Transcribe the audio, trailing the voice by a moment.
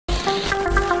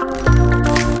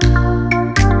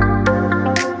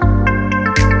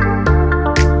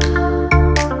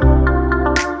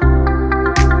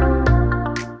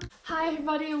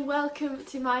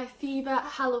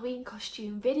Halloween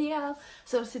costume video.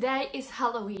 So today is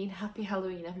Halloween. Happy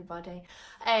Halloween everybody.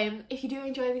 If you do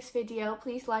enjoy this video,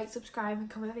 please like, subscribe and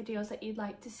comment videos that you'd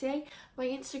like to see. My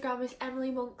Instagram is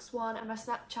EmilyMonks1 and my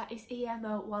Snapchat is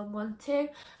EMO112,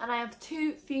 and I have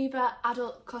 2 Fever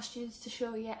adult costumes to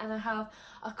show you, and I have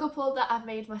a couple that I've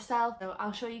made myself. So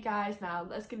I'll show you guys now.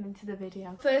 Let's get into the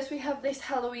video. First we have this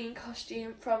Halloween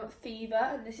costume from Fever,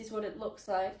 and this is what it looks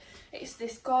like. It's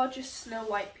this gorgeous Snow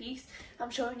White piece.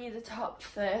 I'm showing you the top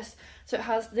first. So it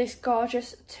has this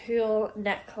gorgeous tulle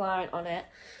neckline on it,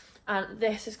 and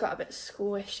this has got a bit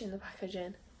squished in the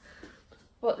packaging.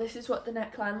 But this is what the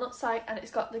neckline looks like, and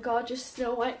it's got the gorgeous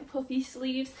Snow White puffy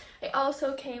sleeves. It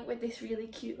also came with this really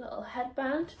cute little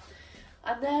headband,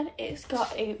 and then it's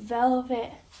got a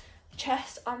velvet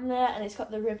chest on there, and it's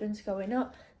got the ribbons going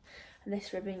up, and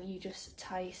this ribbon you just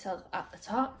tie yourself at the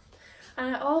top.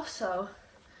 And I also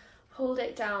pulled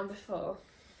it down before,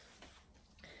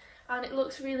 and it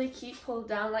looks really cute pulled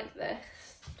down like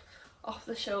this off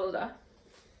the shoulder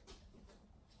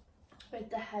with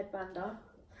the headband on.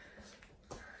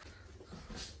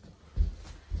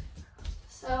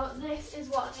 So this is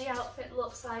what the outfit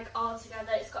looks like all together.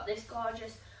 It's got this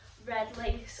gorgeous red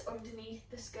lace underneath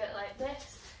the skirt like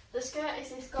this. The skirt is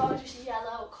this gorgeous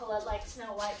yellow colour like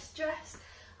Snow White's dress.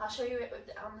 I'll show you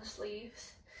it on the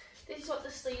sleeves. This is what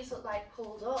the sleeves look like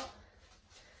pulled up.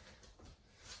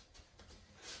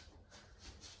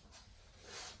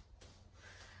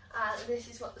 And this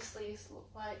is what the sleeves look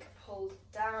like pulled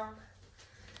down.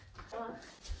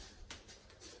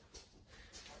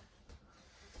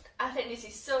 I think this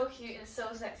is so cute and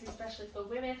so sexy, especially for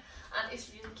women, and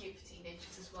it's really cute for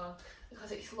teenagers as well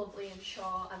because it's lovely and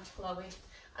short and flowy,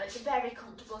 and it's very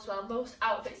comfortable as well. Most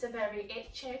outfits are very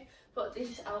itchy, but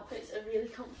these outfits are really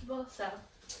comfortable, so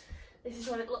this is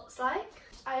what it looks like.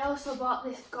 I also bought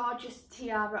this gorgeous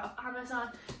tiara off Amazon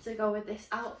to go with this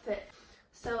outfit.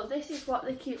 So this is what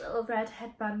the cute little red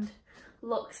headband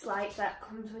looks like that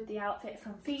comes with the outfit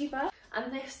from Fever,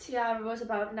 and this tiara was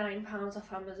about £9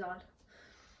 off Amazon.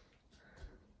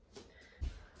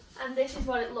 And this is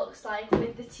what it looks like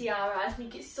with the tiara. I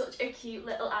think it's such a cute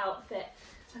little outfit.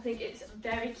 I think it's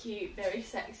very cute, very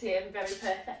sexy and very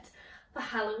perfect for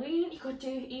Halloween. You could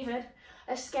do even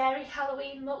a scary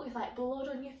Halloween look with like blood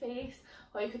on your face,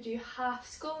 or you could do half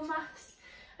skull mask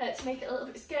to make it a little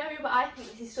bit scary, but I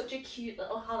think this is such a cute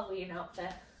little Halloween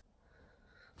outfit.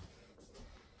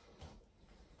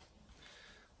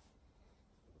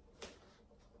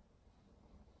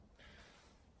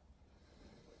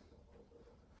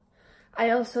 I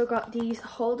also got these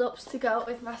hold-ups to go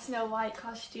with my Snow White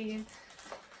costume,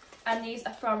 and these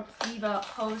are from Fever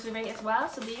hosiery as well.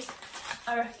 So these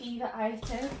are a Fever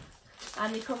item,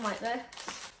 and they come like this.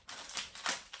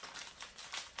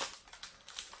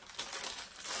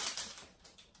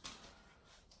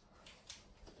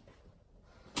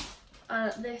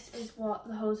 And this is what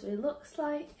the hosiery looks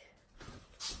like.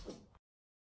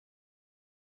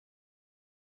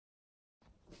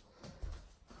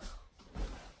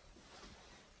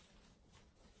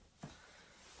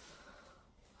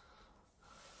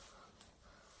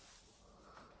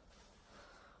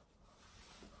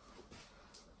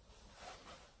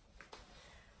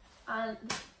 And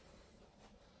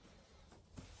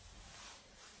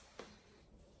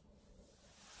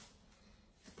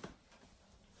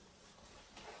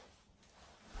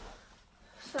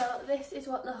so this is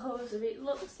what the hosiery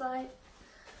looks like.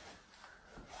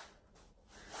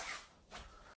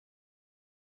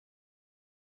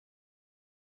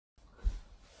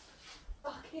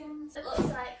 Stockings it looks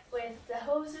like with the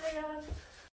hosiery on.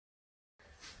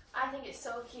 I think it's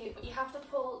so cute, but you have to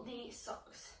pull the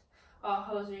socks or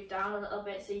hosiery down a little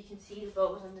bit so you can see the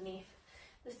bows underneath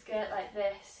the skirt like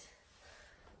this.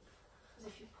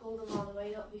 Because if you pull them all the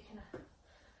way up, you can't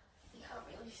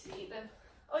really see them.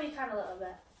 Oh, you can a little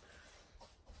bit.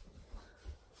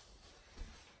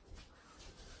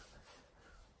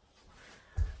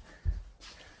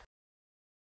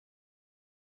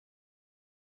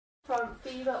 From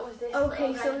Fever was this.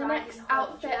 Okay, so the next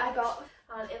outfit I got,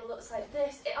 and it looks like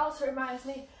this. It also reminds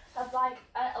me of like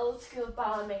an old school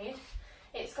barmaid.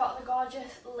 It's got the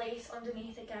gorgeous lace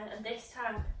underneath again, and this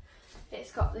time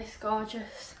it's got this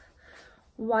gorgeous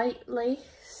white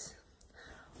lace,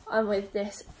 and with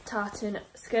this tartan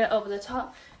skirt over the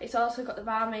top. It's also got the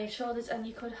barmaid shoulders, and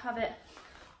you could have it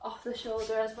off the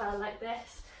shoulder as well like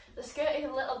this. The skirt is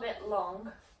a little bit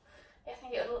long. I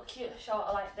think it would look cute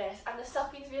shorter like this, and the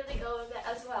stockings really go with it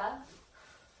as well.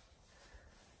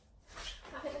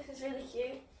 I think this is really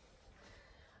cute.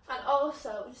 And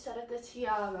also, instead of the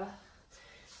tiara,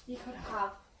 you could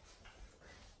have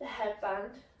the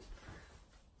headband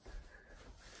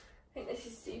I think this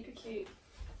is super cute.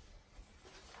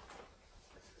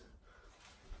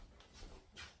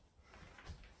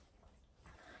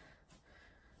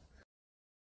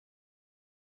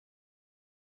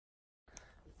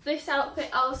 This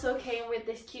outfit also came with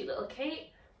this cute little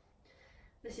cape.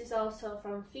 This is also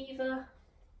from Fever,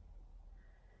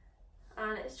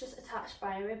 and it's just attached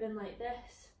by a ribbon like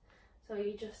this, so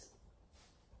you just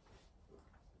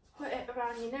put it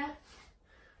around your neck.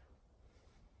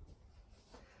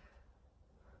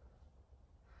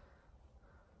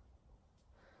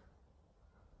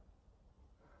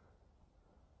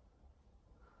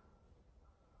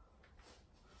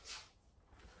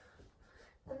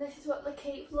 And this is what the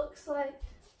cape looks like.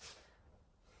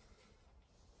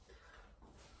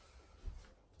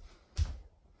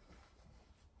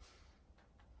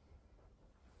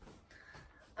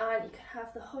 And you can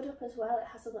have the hood up as well, it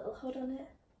has a little hood on it.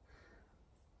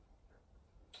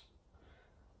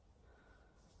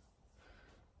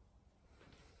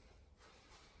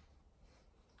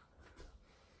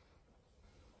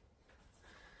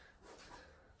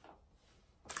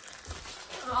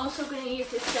 I'm also going to use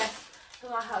this dress for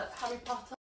my Harry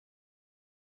Potter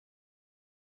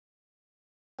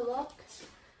look.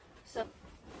 So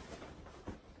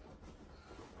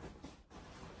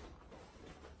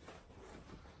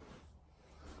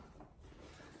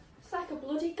it's like a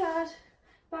bloody guard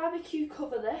barbecue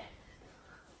cover there.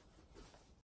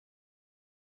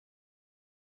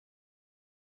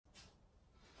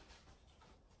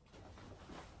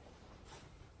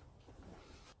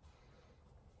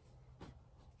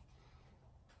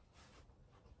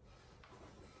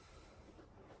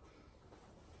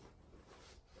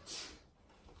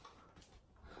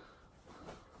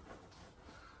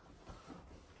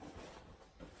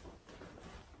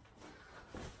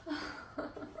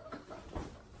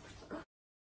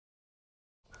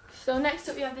 So next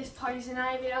up we have this Poison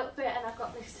Ivy outfit, and I've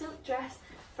got this silk dress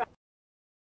from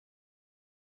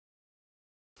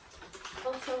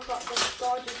also got this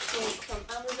gorgeous cloak from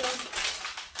Amazon.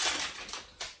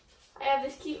 I have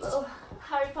this cute little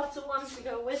Harry Potter one to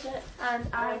go with it, and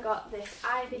I got this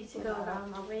ivy to go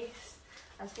around my waist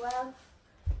as well.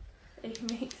 It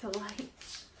makes a light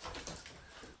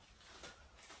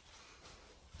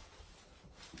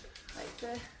like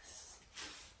this.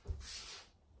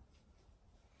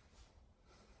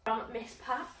 From Miss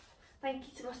Path, thank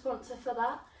you to my sponsor for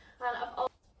that. And I've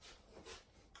also,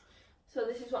 so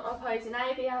this is what my Poison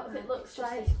Ivy outfit looks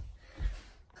like.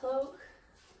 Cloak.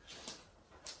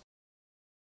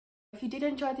 If you did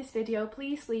enjoy this video,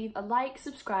 please leave a like,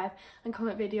 subscribe and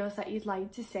comment videos that you'd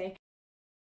like to see.